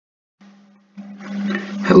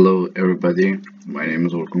everybody. My name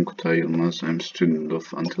is Orkun Kutay Yılmaz. I'm a student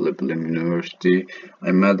of Untitled University.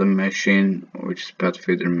 I made a machine which is pet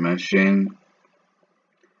feeder machine.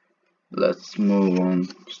 Let's move on,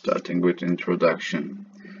 starting with introduction.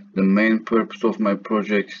 The main purpose of my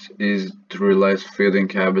project is to realize feeding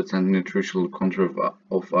habits and nutritional control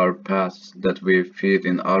of our pets that we feed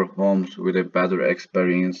in our homes with a better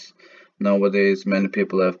experience. Nowadays, many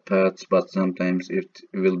people have pets, but sometimes it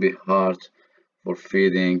will be hard for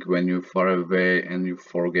feeding when you're far away and you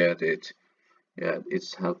forget it. Yeah,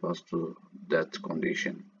 it's help us to that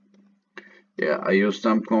condition. Yeah, I use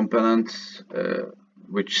some components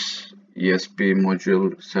which ESP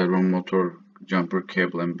module, servo motor, jumper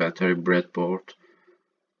cable and battery breadboard.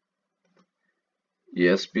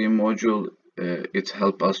 ESP module, it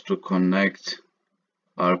helps us to connect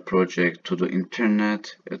our project to the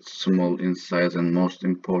internet. It's small in size and most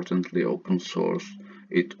importantly open source.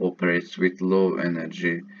 It operates with low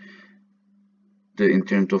energy. The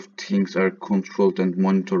Internet of Things are controlled and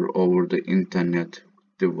monitored over the internet,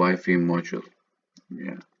 the Wi-Fi module.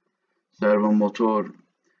 Yeah. Servo motor,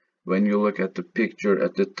 when you look at the picture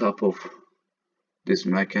at the top of this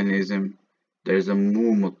mechanism, there is a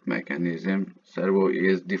movement mechanism. Servo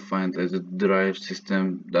is defined as a drive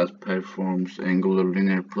system that performs angular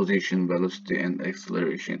linear position, velocity and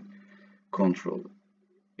acceleration control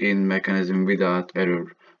in mechanism without error,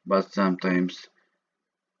 but sometimes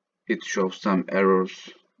it shows some errors,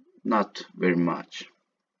 not very much.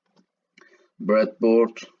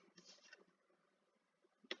 Breadboard,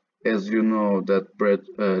 as you know,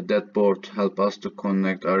 that board help us to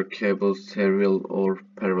connect our cables serial or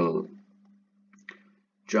parallel.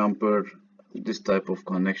 Jumper, this type of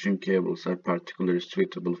connection cables are particularly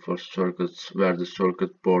suitable for circuits where the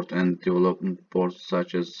circuit board and development boards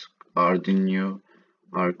such as ARDUNIO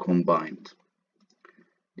are combined.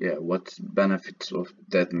 Yeah, what's benefits of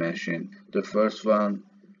that machine? The first one,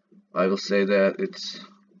 I will say that it's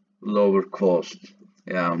lower cost.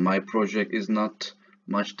 Yeah, my project is not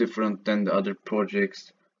much different than the other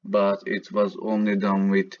projects, but it was only done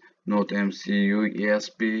with Node MCU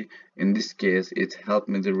ESP. In this case, it helped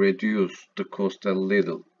me to reduce the cost a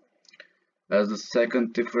little. As the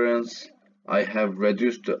second difference, I have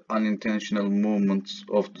reduced the unintentional movements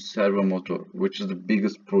of the servo motor, which is the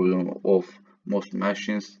biggest problem of most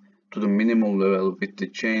machines, to the minimal level with the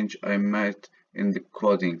change I made in the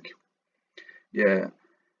coding. Yeah.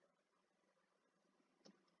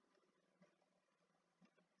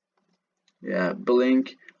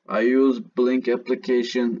 Blink. I use Blink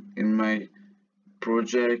application in my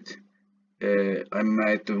project. I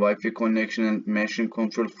made the Wi-Fi connection and machine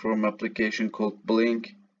control from application called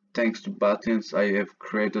Blink. Thanks to buttons I have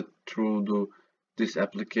created through this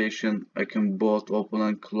application, I can both open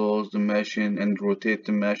and close the machine and rotate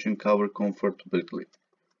the machine cover comfortably.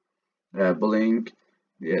 Blink.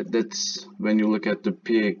 Yeah, that's when you look at the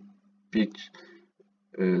peak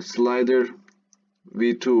slider.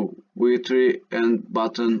 V2, V3 and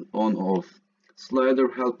button on off. Slider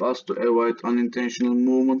help us to avoid unintentional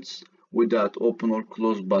movements. Without open or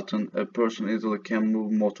close button, a person easily can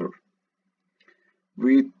move motor.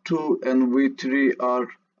 V2 and V3 are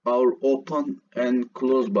our open and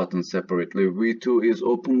close button separately. V2 is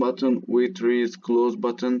open button, V3 is close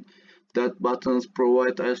button. That buttons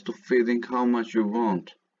provide us to feeding how much you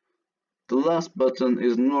want. The last button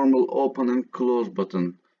is normal open and close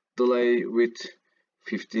button. Delay with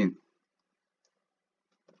 15.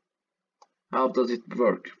 How does it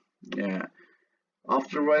work? Yeah.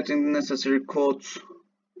 After writing the necessary codes,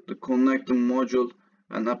 the connector module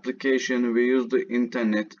and application, we use the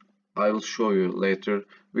internet. I will show you later.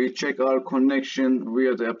 We check our connection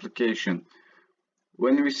via the application.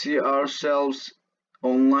 When we see ourselves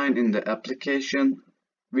online in the application,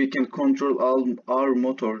 we can control our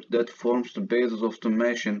motor that forms the basis of the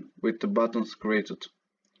machine with the buttons created.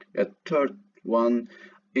 A third one,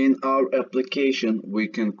 in our application, we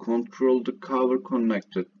can control the cover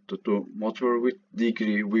connected to the motor with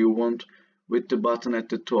degree we want with the button at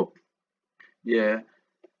the top. Yeah,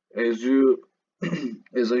 as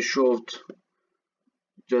I showed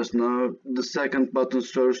just now, the second button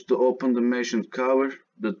serves to open the machine cover.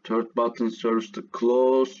 The third button serves to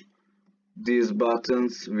close. These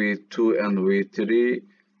buttons, V2 and V3,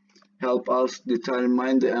 help us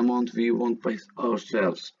determine the amount we want by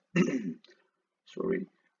ourselves. Sorry.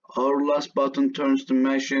 Our last button turns the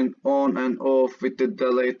machine on and off with the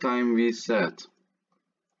delay time we set.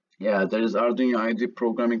 Yeah, there is Arduino IDE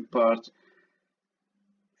programming part.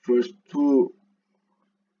 First two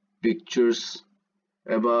pictures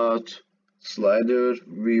about slider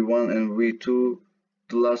V1 and V2.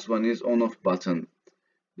 The last one is on-off button.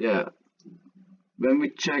 Yeah, When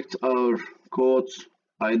we checked our codes,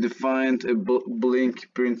 I defined a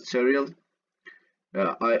blink print serial.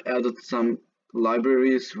 I added some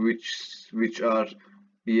libraries which are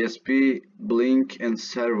ESP, blink, and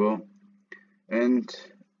servo. And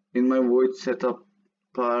in my void setup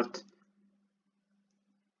part,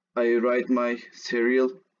 I write my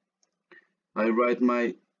serial. I write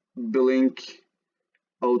my blink,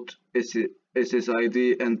 out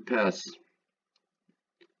SSID, and pass.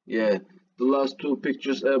 Yeah, the last two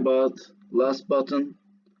pictures about last button.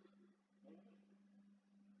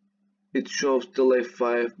 It shows delay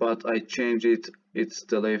 5, but I changed it. It's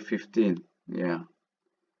delay 15. Yeah,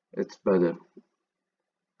 it's better.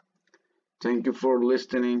 Thank you for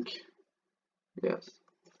listening. Yes.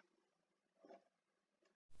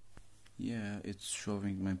 Yeah, it's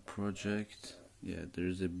showing my project. Yeah,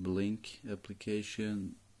 there's a blink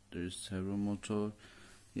application. There's servo motor.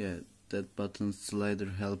 Yeah, that button slider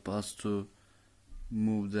help us to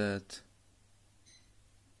move that.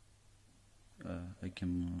 I can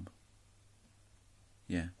move.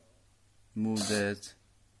 Yeah, move that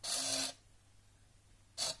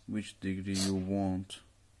which degree you want.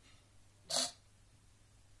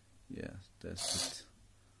 Yeah, that's it.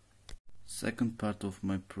 Second part of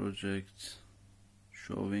my project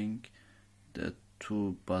showing that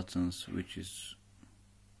two buttons, which is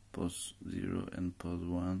pause 0 and pause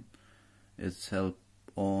 1. It's help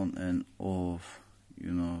on and off,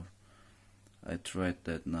 you know. I tried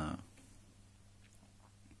that now.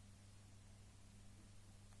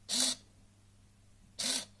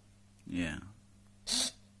 Yeah,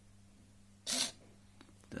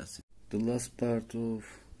 that's it. The last part of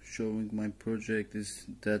showing my project is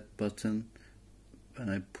that button. When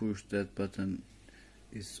I push that button,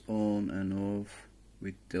 it's on and off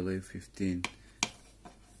with delay 15.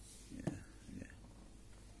 Yeah.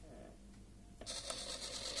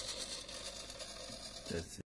 That's it.